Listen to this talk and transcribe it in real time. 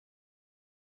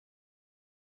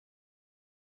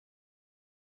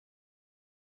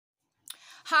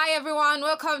Hi everyone,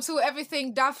 welcome to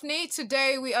Everything Daphne.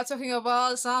 Today we are talking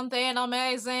about something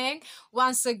amazing.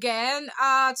 Once again,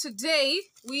 today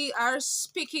we are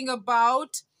speaking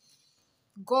about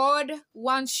God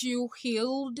wants you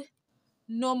healed,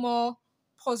 normal,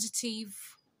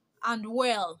 positive, and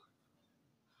well.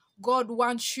 God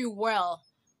wants you well.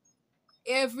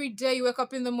 Every day you wake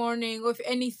up in the morning, or if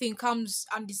anything comes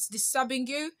and is disturbing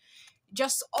you,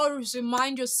 just always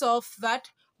remind yourself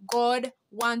that God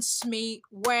wants me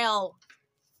well.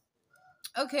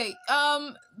 Okay,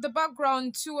 the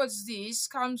background towards this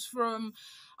comes from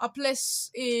a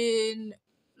place in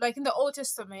the Old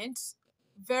Testament.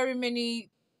 Very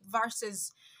many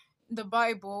verses in the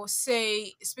Bible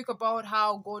speak about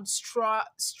how God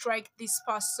strike this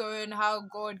person, how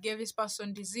God gave this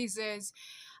person diseases.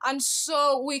 And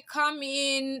so we come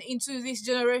into this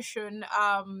generation,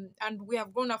 and we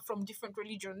have grown up from different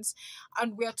religions,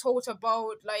 and we are taught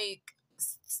about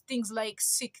things like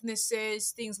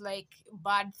sicknesses, things like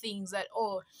bad things, that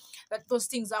those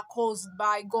things are caused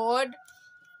by God.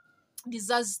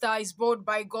 Disaster is brought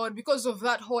by God. Because of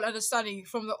that whole understanding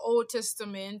from the Old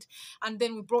Testament, and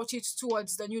then we brought it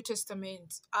towards the New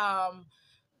Testament,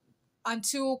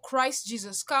 until Christ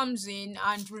Jesus comes in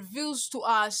and reveals to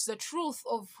us the truth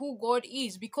of who God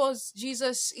is. Because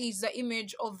Jesus is the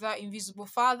image of the invisible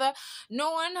Father, no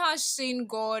one has seen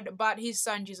God but his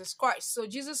Son Jesus Christ. So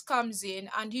Jesus comes in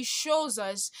and he shows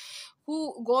us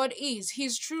who God is,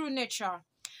 his true nature.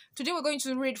 Today we're going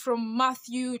to read from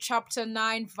Matthew chapter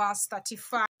 9 verse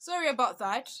 35. Sorry about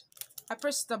that. I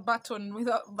pressed the button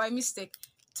without by mistake.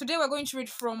 Today we're going to read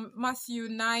from Matthew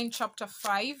 9 chapter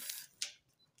 5.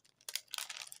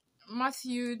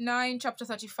 Matthew 9 chapter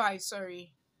 35,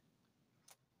 sorry.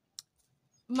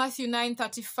 Matthew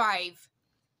 9:35.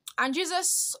 And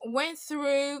Jesus went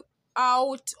through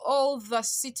out all the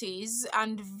cities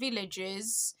and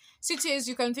villages. Cities,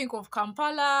 you can think of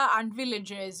Kampala, and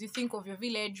villages, you think of your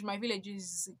village. My village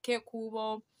is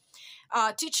Kekubo.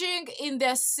 Teaching in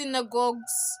their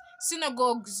synagogues,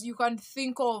 you can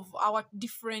think of our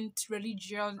different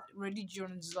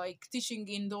religions, like teaching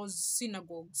in those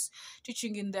synagogues,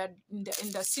 teaching in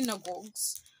the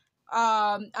synagogues,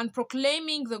 and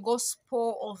proclaiming the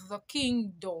gospel of the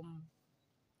kingdom,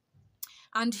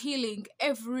 and healing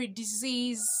every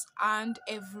disease and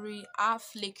every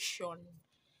affliction.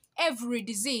 Every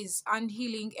disease and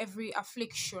healing every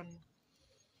affliction.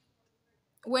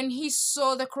 When he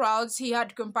saw the crowds, he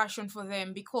had compassion for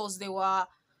them, because they were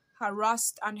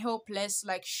harassed and helpless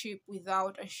like sheep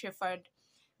without a shepherd.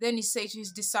 Then he said to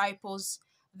his disciples,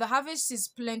 "The harvest is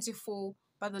plentiful,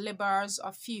 but the laborers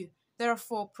are few.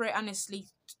 Therefore, pray earnestly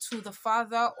to the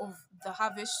Father of the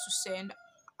harvest to send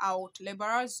out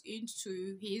laborers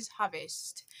into his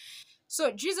harvest." So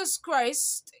Jesus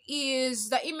Christ is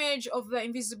the image of the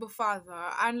invisible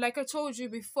Father. And like I told you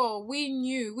before,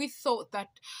 we thought that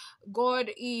God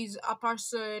is a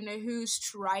person who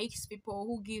strikes people,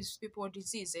 who gives people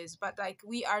diseases. But like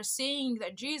we are saying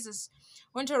that Jesus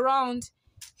went around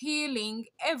healing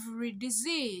every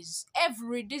disease.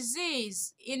 Every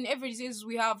disease. In every disease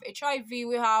we have HIV,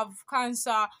 we have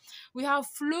cancer, we have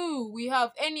flu, we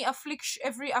have any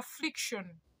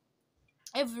affliction,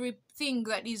 everything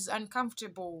that is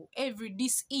uncomfortable, every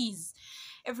disease,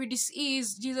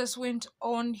 Jesus went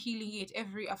on healing it.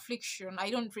 Every affliction, I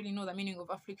don't really know the meaning of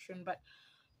affliction, but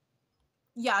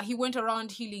yeah, he went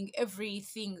around healing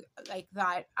everything like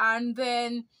that. And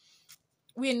then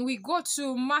when we go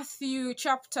to Matthew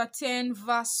chapter 10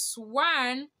 verse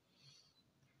 1,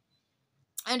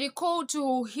 and he called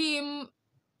to him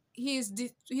his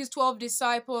 12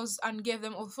 disciples and gave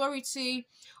them authority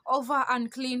over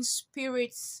unclean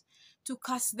spirits to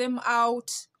cast them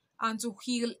out and to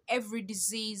heal every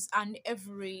disease and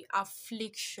every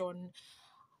affliction.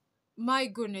 My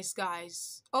goodness,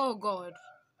 guys. Oh God.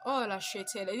 Oh la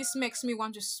shetele. This makes me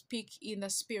want to speak in the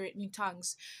spirit in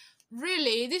tongues.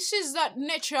 Really, this is that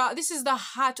nature, this is the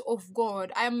heart of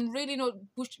God. I'm really not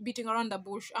beating around the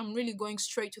bush. I'm really going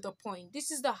straight to the point. This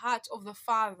is the heart of the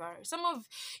Father. Some of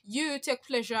you take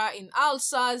pleasure in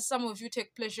ulcers, some of you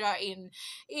take pleasure in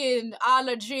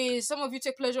allergies, some of you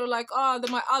take pleasure like, oh,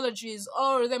 they're my allergies,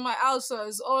 or they're my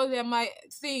ulcers, or they're my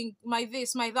thing, my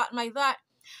this, my that, my that.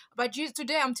 But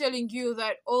today I'm telling you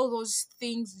that all those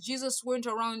things, Jesus went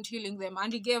around healing them,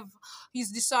 and he gave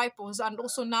his disciples, and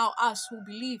also now us who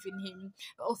believe in him,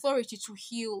 authority to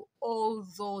heal all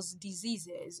those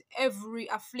diseases. Every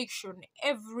affliction,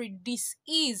 every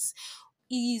disease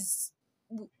is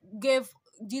gave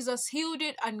Jesus healed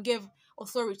it and gave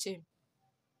authority.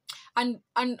 And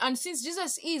since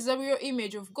Jesus is the real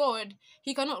image of God,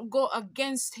 he cannot go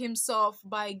against himself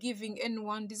by giving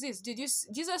anyone disease.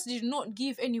 Jesus did not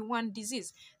give anyone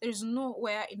disease. There is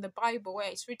nowhere in the Bible where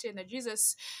it's written that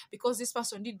Jesus, because this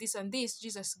person did this and this,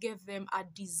 Jesus gave them a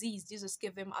disease, Jesus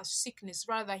gave them a sickness.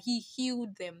 Rather, he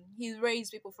healed them, he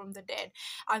raised people from the dead.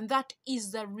 And that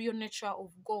is the real nature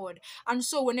of God. And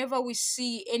so whenever we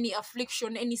see any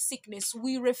affliction, any sickness,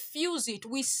 we refuse it.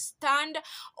 We stand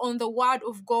on the word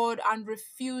of God and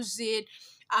refuse it,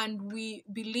 and we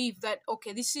believe that,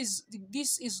 okay, this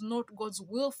is not God's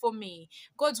will for me.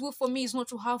 God's will for me is not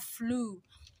to have flu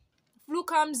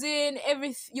comes in,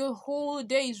 your whole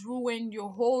day is ruined, your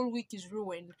whole week is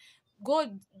ruined.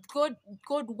 god God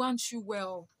wants you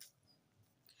well.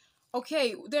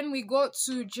 Okay, then we go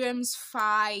to James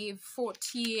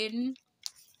 5:14.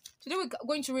 Today we're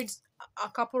going to read a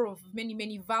couple of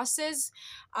many verses,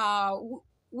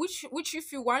 which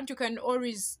if you want, you can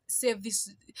always save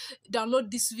this, download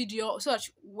this video, so that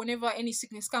whenever any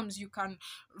sickness comes, you can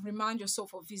remind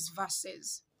yourself of these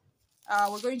verses.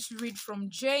 We're going to read from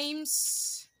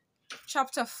James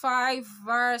chapter 5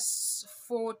 verse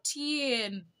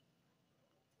 14.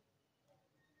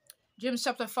 James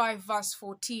chapter 5 verse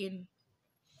 14.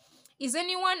 Is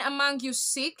anyone among you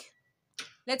sick?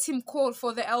 Let him call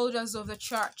for the elders of the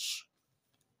church,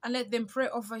 and let them pray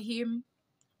over him,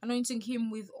 anointing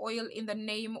him with oil in the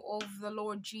name of the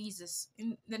Lord Jesus,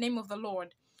 in the name of the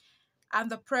Lord. And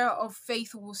the prayer of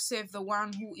faith will save the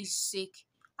one who is sick,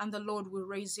 and the Lord will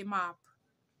raise him up.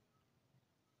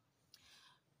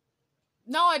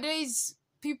 Nowadays,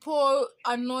 people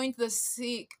anoint the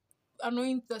sick,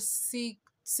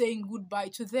 saying goodbye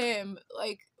to them,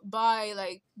 like bye,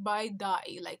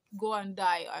 die, like go and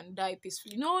die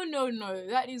peacefully. No,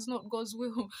 that is not God's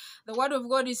will. The word of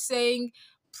God is saying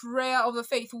prayer of the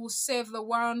faith will save the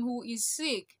one who is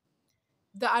sick.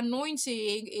 The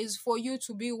anointing is for you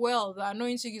to be well. The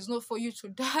anointing is not for you to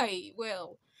die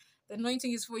well. The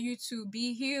anointing is for you to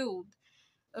be healed.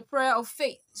 A prayer of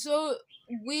faith. So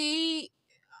we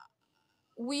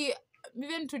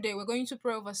even today we're going to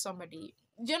pray over somebody.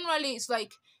 Generally, it's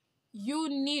like you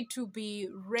need to be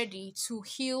ready to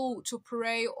heal, to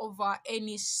pray over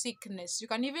any sickness. You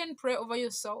can even pray over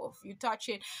yourself. You touch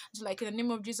it, it's like, in the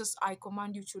name of Jesus, I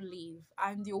command you to live.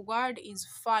 And your word is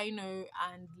final,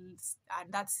 and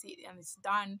that's it, and it's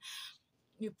done.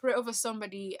 You pray over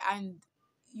somebody, and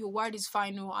your word is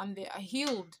final, and they are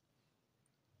healed.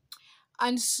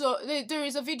 And so there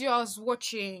is a video I was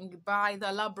watching by the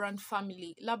Labrand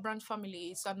family. Labrand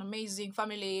family is an amazing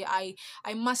family. I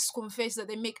must confess that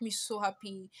they make me so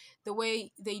happy. The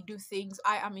way they do things,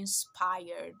 I am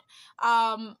inspired.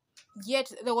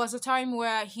 Yet there was a time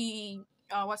where he,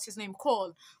 what's his name,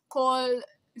 Cole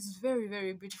is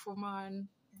very beautiful man,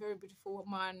 very beautiful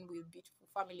man with beautiful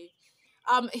family.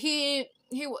 He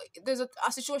there's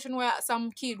a situation where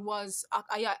some kid was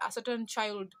a certain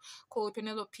child called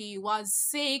Penelope was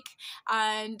sick,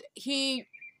 and he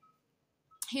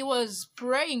was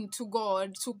praying to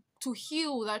God to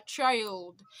heal that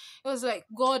child. It was like,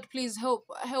 God, please help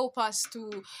us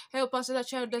so that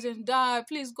child doesn't die.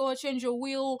 Please, God, change your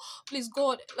will. Please,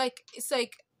 God. Like, it's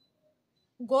like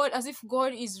God, as if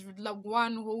God is the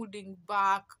one holding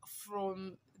back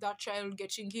from that child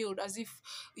getting healed, as if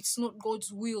it's not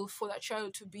God's will for that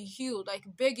child to be healed, like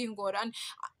begging God. And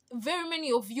very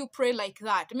many of you pray like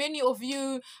that. Many of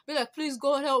you be like, please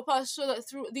God help us so that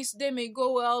through this day may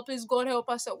go well. Please God help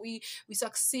us that we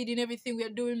succeed in everything we are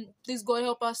doing. Please God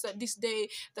help us that this day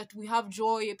that we have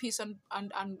joy, peace, and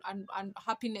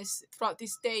happiness throughout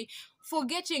this day.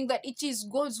 Forgetting that it is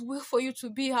God's will for you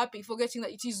to be happy, forgetting that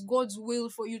it is God's will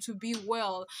for you to be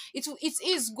well. It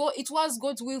was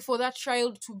God's will for that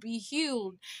child to be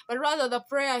healed. But rather, the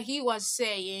prayer he was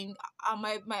saying,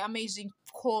 my amazing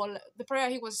Cole, the prayer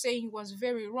he was saying was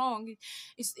very wrong.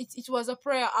 It was a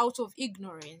prayer out of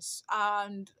ignorance.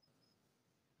 And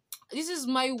this is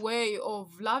my way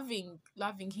of loving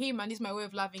him, and this is my way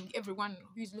of loving everyone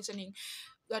who is listening,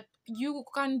 that you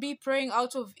can be praying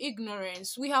out of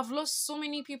ignorance. We have lost so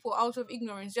many people out of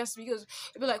ignorance just because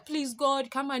people like, please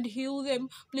God, come and heal them.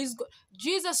 Please God.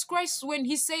 Jesus Christ, when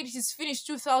he said he's finished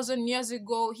 2,000 years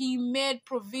ago, he made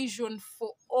provision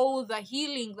for all the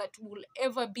healing that will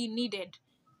ever be needed.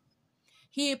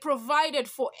 He provided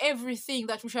for everything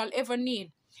that we shall ever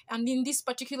need. And in this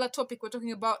particular topic, we're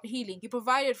talking about healing. He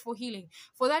provided for healing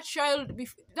for that child.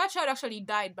 That child actually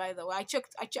died, by the way. I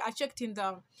checked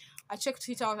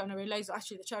it out, and I realized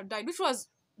actually the child died,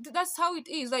 that's how it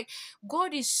is. Like,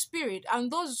 God is spirit, and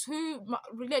those who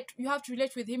relate, you have to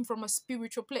relate with him from a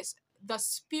spiritual place. the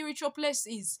spiritual place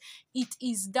is, it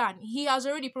is done. He has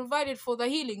already provided for the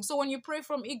healing. So when you pray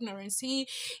from ignorance, he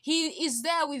is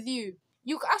there with you.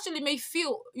 You actually may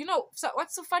feel, so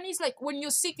what's so funny is like when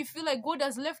you're sick, you feel like God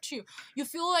has left you. You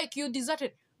feel like you're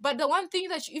deserted. But the one thing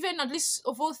that even at least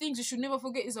of all things you should never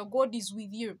forget is that God is with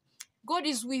you. God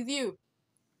is with you.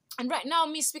 And right now,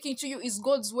 me speaking to you is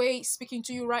God's way speaking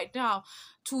to you right now.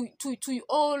 To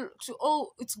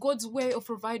all, it's God's way of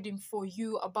providing for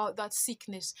you about that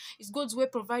sickness. It's God's way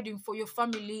providing for your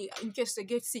family in case they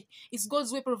get sick. It's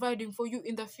God's way providing for you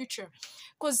in the future.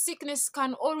 Because sickness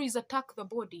can always attack the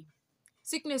body.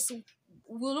 Sickness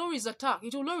will always attack.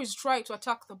 It will always try to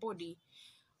attack the body.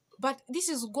 But this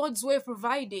is God's way of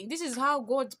providing. This is how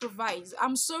God provides.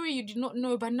 I'm sorry you did not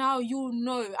know, but now you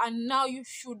know, and now you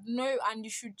should know, and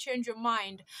you should change your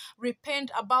mind.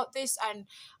 Repent about this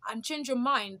and change your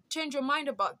mind. Change your mind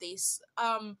about this.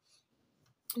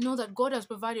 Know that God has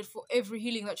provided for every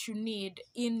healing that you need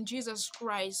in Jesus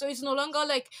Christ. So it's no longer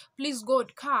like, please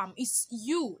God, come. It's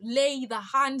you lay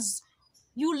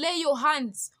your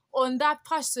hands on that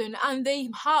person and they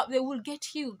will get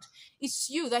healed. It's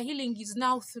you. The healing is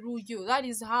now through you. That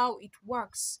is how it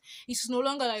works. It's no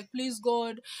longer like, please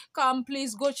God, come,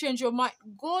 please God, change your mind.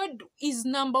 God is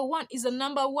number one, is the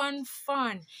number one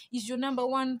fan, is your number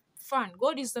one fan.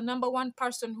 God is the number one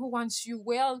person who wants you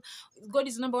well. God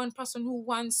is the number one person who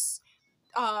wants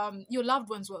your loved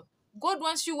ones well. God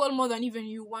wants you well more than even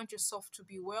you want yourself to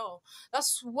be well.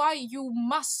 That's why you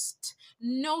must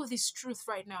know this truth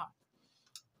right now.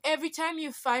 Every time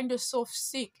you find yourself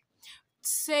sick,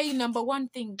 say number one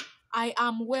thing, I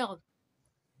am well.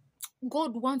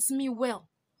 God wants me well.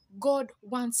 God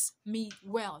wants me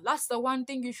well. That's the one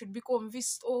thing you should be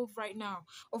convinced of right now.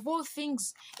 Of all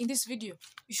things in this video,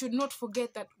 you should not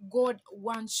forget that God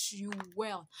wants you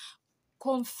well.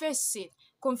 Confess it.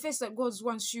 Confess that God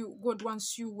wants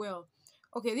you well.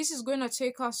 Okay, this is going to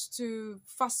take us to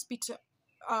First Peter.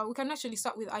 We can actually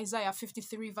start with Isaiah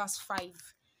 53 verse 5.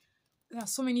 There are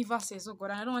so many verses. Oh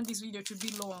God, I don't want this video to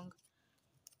be long.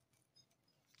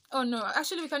 Oh no,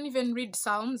 actually we can even read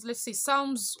Psalms. Let's see,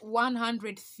 Psalms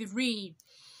 103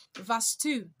 verse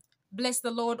 2. Bless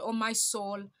the Lord, O my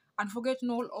soul, and forget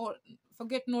not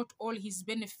all his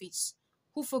benefits,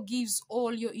 who forgives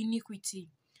all your iniquity,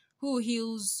 who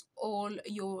heals all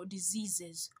your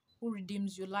diseases, who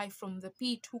redeems your life from the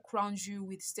pit, who crowns you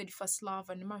with steadfast love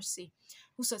and mercy,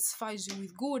 who satisfies you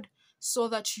with good, so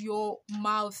that your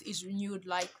mouth is renewed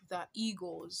like the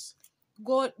eagles.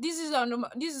 God, this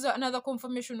is another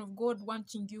confirmation of God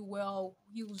wanting you well,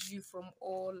 heals you from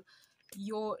all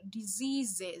your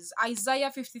diseases.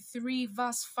 Isaiah 53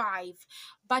 verse 5.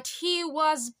 But he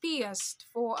was pierced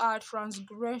for our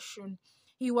transgression,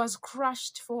 he was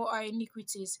crushed for our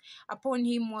iniquities. Upon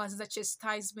him was the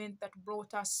chastisement that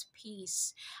brought us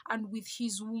peace, and with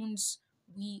his wounds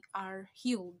we are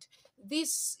healed.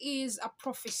 This is a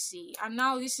prophecy, and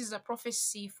now this is a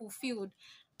prophecy fulfilled.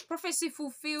 Prophecy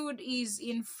fulfilled is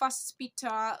in First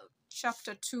Peter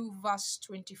chapter 2 verse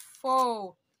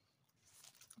 24.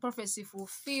 Prophecy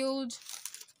fulfilled.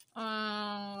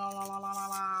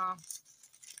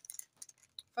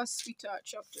 First Peter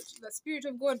chapter 2. The Spirit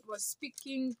of God was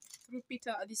speaking through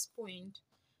Peter at this point.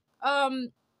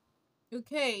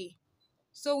 Okay,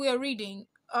 so we are reading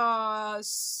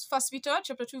First Peter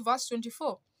chapter 2 verse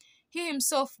 24. He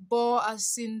himself bore our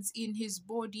sins in his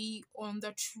body on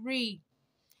the tree,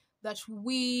 that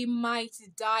we might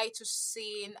die to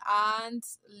sin and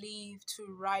live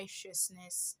to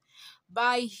righteousness.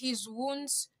 By his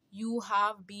wounds you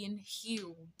have been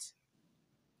healed.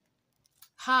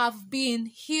 Have been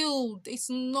healed. It's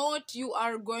not you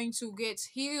are going to get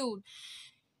healed.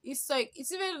 It's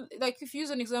even like if you use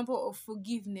an example of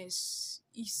forgiveness,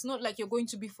 it's not like you're going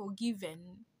to be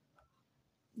forgiven.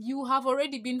 You have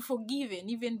already been forgiven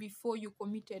even before you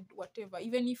committed whatever.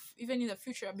 Even in the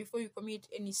future, before you commit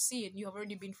any sin, you have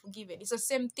already been forgiven. It's the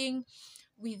same thing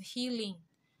with healing.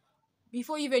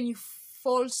 Before even you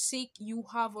fall sick, you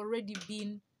have already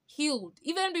been healed.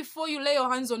 Even before you lay your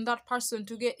hands on that person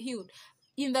to get healed,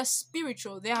 in the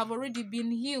spiritual, they have already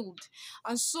been healed.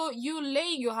 And so you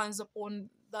laying your hands upon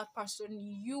that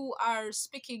person, you are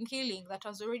speaking healing that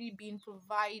has already been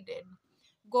provided.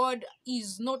 God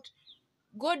is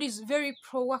very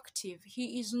proactive.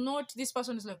 He is not, this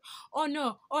person is like, oh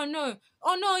no,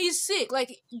 he's sick.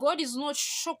 Like, God is not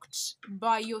shocked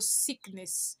by your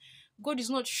sickness. God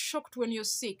is not shocked when you're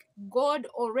sick. God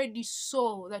already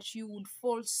saw that you would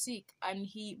fall sick, and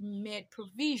he made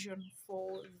provision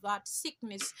for that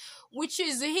sickness, which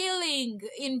is healing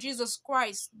in Jesus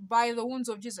Christ. By the wounds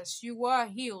of Jesus, you are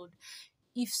healed.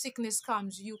 if sickness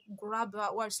comes, you grab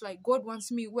that word. It's like, God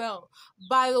wants me well.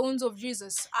 By the wounds of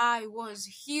Jesus, I was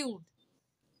healed.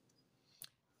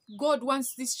 God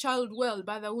wants this child well.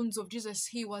 By the wounds of Jesus,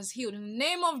 he was healed. In the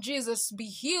name of Jesus, be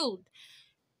healed.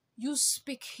 You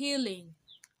speak healing.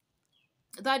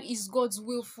 That is God's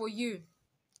will for you.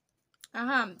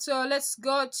 So let's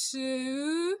go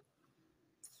to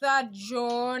 3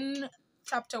 John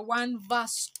chapter 1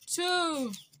 verse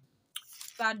 2.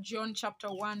 3 John chapter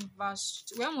 1 verse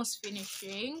 2. We're almost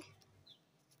finishing.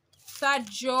 3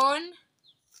 John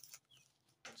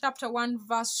chapter 1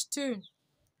 verse 2.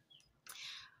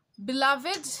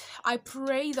 Beloved, I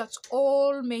pray that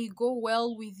all may go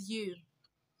well with you,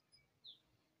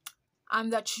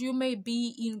 and that you may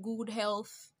be in good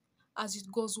health as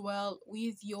it goes well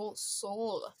with your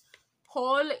soul.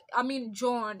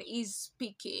 John is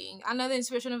speaking, another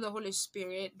inspiration of the Holy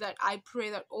Spirit, that I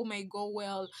pray that all may go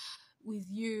well with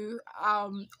you.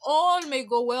 All may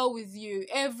go well with you.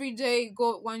 Every day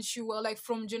God wants you well. Like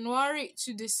from January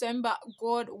to December,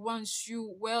 God wants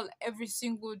you well every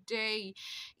single day.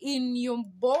 In your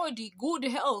body, good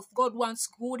health. God wants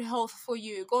good health for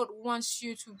you. God wants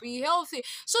you to be healthy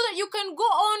so that you can go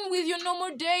on with your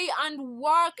normal day and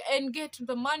work and get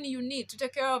the money you need to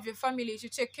take care of your family, to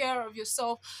take care of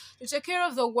yourself, to take care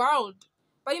of the world.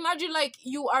 But imagine, like,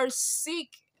 you are sick.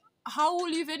 How will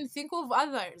you even think of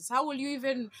others? How will you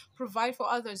even provide for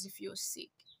others if you're sick?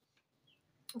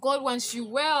 God wants you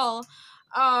well.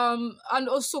 And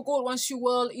also God wants you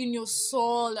well in your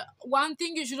soul. One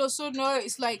thing you should also know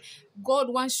is, like,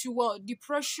 God wants you well.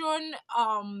 Depression,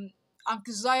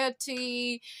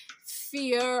 anxiety,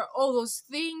 fear, all those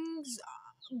things,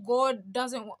 God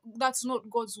doesn't, that's not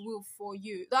God's will for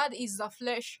you. That is the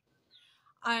flesh,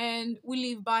 and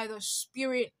we live by the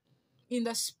Spirit. In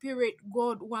the Spirit,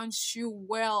 God wants you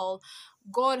well.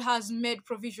 God has made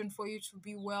provision for you to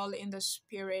be well in the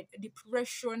Spirit.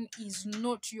 Depression is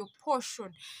not your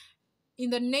portion. In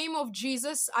the name of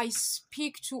Jesus, I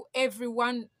speak to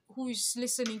everyone who is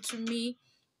listening to me.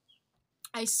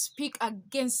 I speak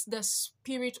against the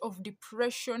spirit of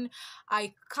depression.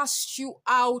 I cast you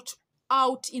out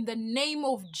in the name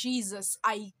of Jesus.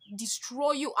 I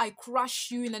destroy you. I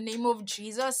crush you in the name of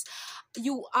Jesus.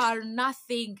 You are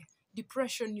nothing.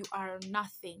 Depression, you are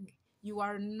nothing. You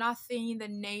are nothing in the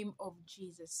name of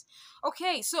Jesus.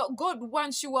 Okay, so God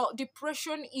wants you well.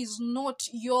 Depression is not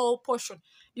your portion.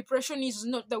 Depression is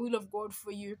not the will of God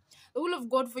for you. The will of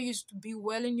God for you is to be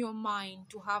well in your mind,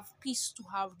 to have peace, to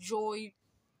have joy,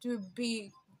 to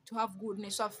have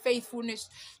goodness, to have faithfulness,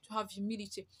 to have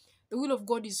humility. The will of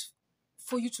God is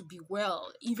for you to be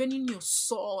well, even in your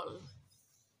soul.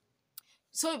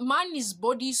 So man is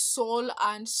body, soul,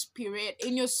 and spirit.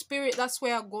 In your spirit, that's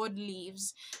where God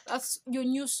lives. That's your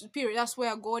new spirit. That's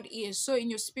where God is. So in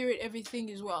your spirit, everything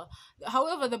is well.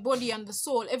 However, the body and the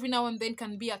soul every now and then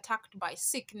can be attacked by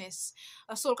sickness.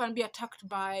 A soul can be attacked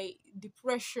by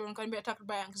depression, can be attacked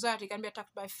by anxiety, can be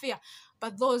attacked by fear.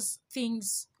 But those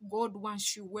things, God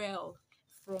wants you well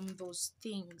from those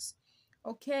things.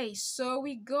 Okay, so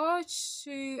we go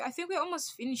to, I think we're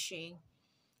almost finishing.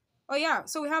 Oh yeah,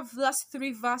 so we have last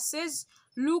 3 verses.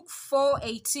 Luke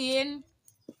 4:18.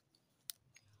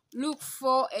 Luke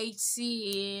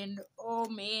 4:18. Oh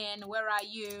man, where are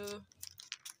you?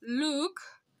 Luke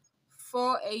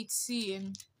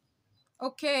 4:18.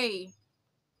 Okay.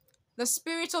 The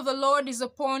Spirit of the Lord is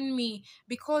upon me,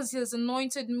 because he has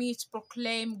anointed me to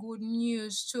proclaim good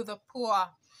news to the poor.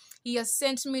 He has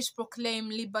sent me to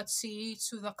proclaim liberty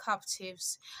to the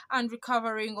captives and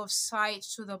recovering of sight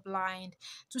to the blind,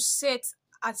 to set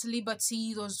at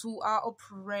liberty those who are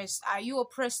oppressed. Are you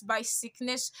oppressed by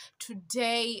sickness?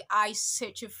 Today I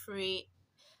set you free.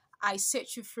 I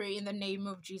set you free in the name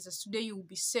of Jesus. Today you will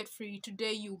be set free.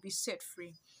 Today you will be set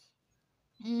free.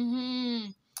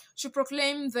 To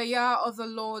proclaim the year of the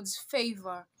Lord's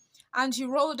favor. And he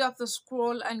rolled up the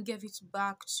scroll and gave it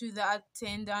back to the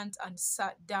attendant and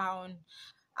sat down.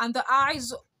 And the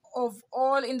eyes of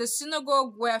all in the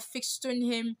synagogue were fixed on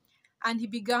him, and he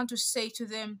began to say to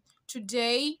them,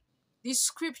 Today this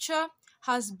scripture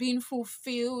has been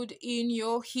fulfilled in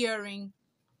your hearing.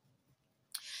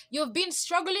 You've been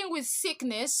struggling with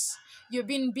sickness. You've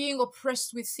been being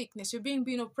oppressed with sickness. You're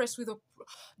being oppressed with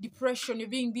depression. You're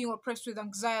being oppressed with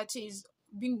anxieties.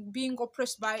 Being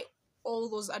oppressed by all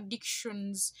those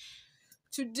addictions.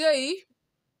 Today,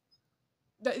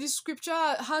 this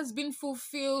scripture has been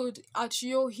fulfilled at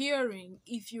your hearing.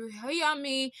 If you hear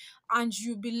me and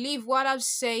you believe what I've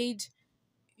said,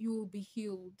 you will be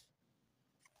healed.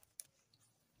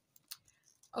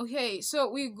 Okay, so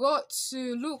we got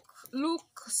to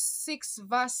Luke 6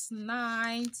 verse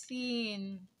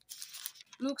 19.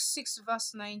 Luke 6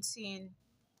 verse 19.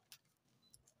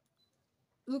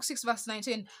 Luke 6 verse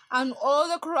 19. And all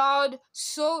the crowd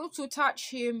sought to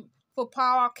touch him, for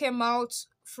power came out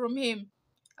from him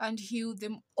and healed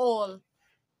them all.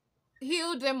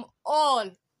 Healed them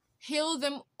all. Healed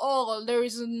them all. There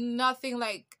is nothing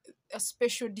like a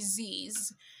special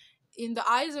disease. In the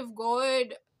eyes of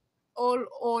God,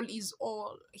 all is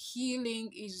all.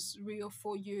 Healing is real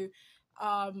for you.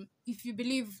 If you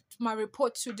believe my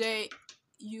report today,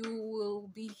 you will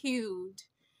be healed.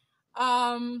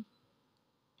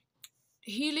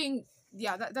 Healing,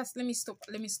 yeah, that's let me stop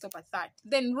at that.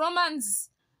 Then Romans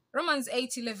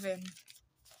 8:11.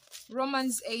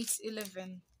 Romans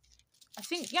 8:11. I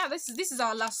think, yeah, this is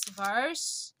our last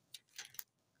verse.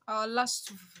 Our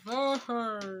last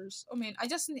verse. Oh man, I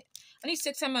need to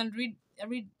take time and read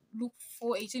Luke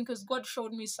 4:18, because God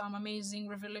showed me some amazing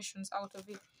revelations out of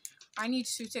it. I need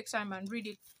to take time and read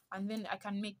it, and then I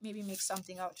can maybe make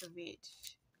something out of it.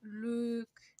 Luke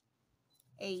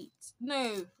 8.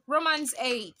 No, Romans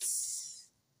 8.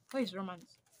 Where is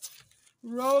Romans?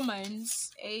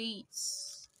 Romans 8.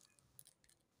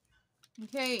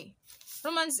 Okay.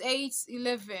 Romans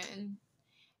 8:11.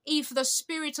 If the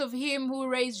spirit of him who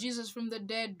raised Jesus from the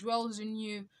dead dwells in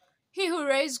you, he who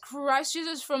raised Christ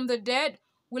Jesus from the dead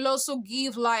will also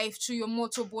give life to your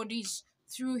mortal bodies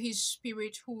through his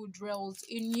spirit who dwells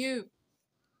in you.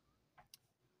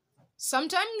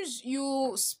 Sometimes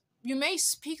you may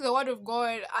speak the word of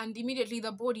God and immediately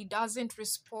the body doesn't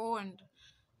respond.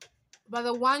 But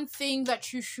the one thing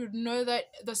that you should know, that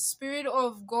the Spirit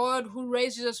of God who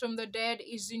raised Jesus from the dead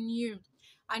is in you.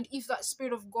 And if that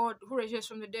Spirit of God who raised Jesus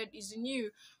from the dead is in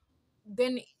you,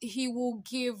 then he will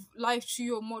give life to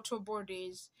your mortal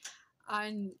bodies.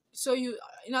 And so in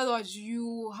other words,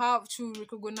 you have to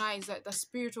recognize that the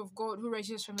Spirit of God who raised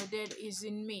Jesus from the dead is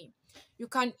in me. You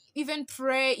can even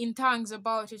pray in tongues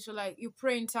about it. So like, you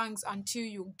pray in tongues until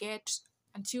you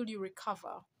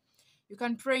recover. You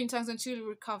can pray in tongues until you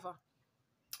recover.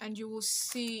 And you will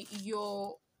see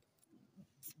your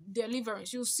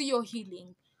deliverance. You'll see your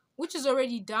healing, which is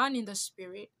already done in the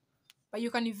spirit, but you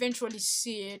can eventually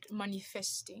see it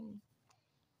manifesting.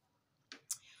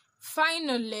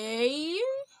 Finally,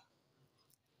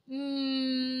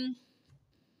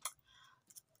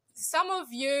 some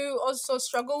of you also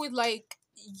struggle with like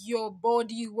your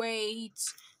body weight.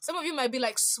 Some of you might be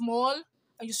like small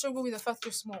and you struggle with the fact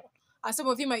you're small. And some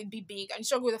of you might be big and you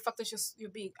struggle with the fact that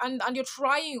you're big. And you're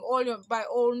trying by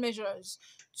all measures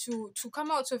to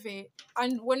come out of it.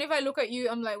 And whenever I look at you,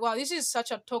 I'm like, wow, this is such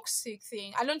a toxic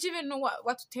thing. I don't even know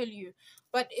what to tell you.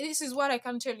 But this is what I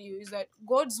can tell you, is that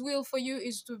God's will for you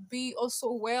is to be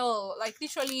also well, like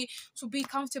literally to be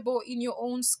comfortable in your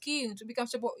own skin, to be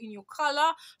comfortable in your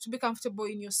color, to be comfortable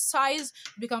in your size,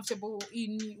 be comfortable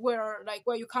in where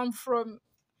you come from.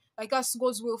 Like, that's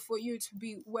God's will for you, to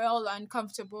be well and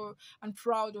comfortable and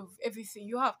proud of everything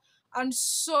you have. And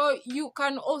so you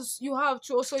have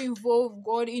to also involve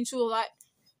God into that.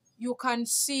 You can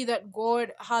see that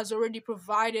God has already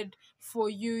provided for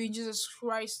you in Jesus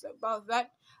Christ about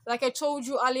that. Like I told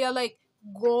you earlier, like,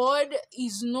 God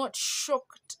is not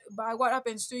shocked by what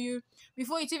happens to you.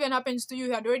 Before it even happens to you,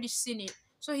 he had already seen it.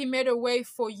 So he made a way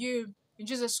for you in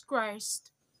Jesus Christ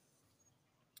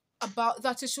about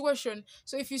that situation.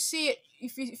 So if you see it,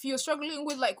 if you're struggling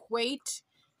with like weight,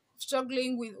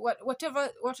 struggling with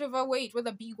whatever weight,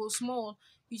 whether big or small,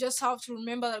 you just have to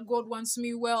remember that God wants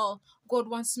me well. God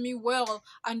wants me well.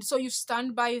 And so you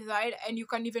stand by that, and you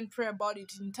can even pray about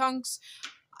it in tongues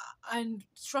and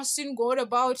trusting God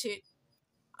about it.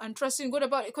 And trusting God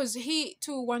about it, because he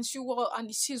too wants you well, and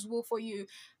it's his will for you.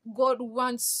 God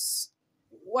wants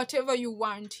whatever you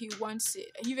want. He wants it.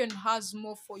 He even has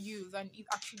more for you than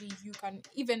actually you can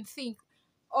even think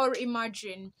or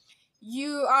imagine.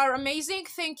 You are amazing.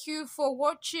 Thank you for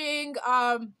watching.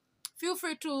 Feel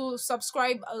free to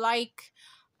subscribe, like,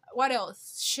 what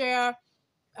else, share.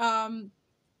 The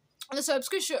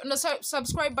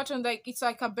subscribe button, like, it's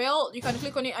like a bell. You can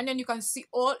click on it, and then you can see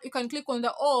all. You can click on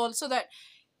the all, so that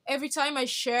every time I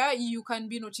share, you can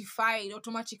be notified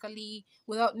automatically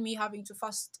without me having to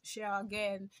first share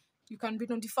again. You can be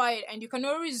notified, and you can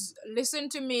always listen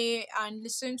to me and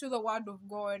listen to the word of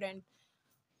God. And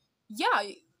yeah,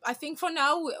 I think for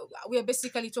now we are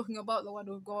basically talking about the word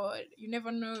of God. You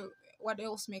never know what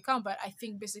else may come, but I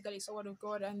think basically it's the word of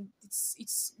God, and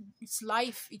it's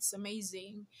life. It's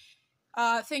amazing.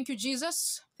 Thank you,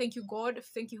 Jesus. Thank you, God.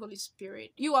 Thank you, Holy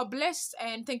Spirit. You are blessed,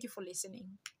 and thank you for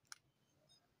listening.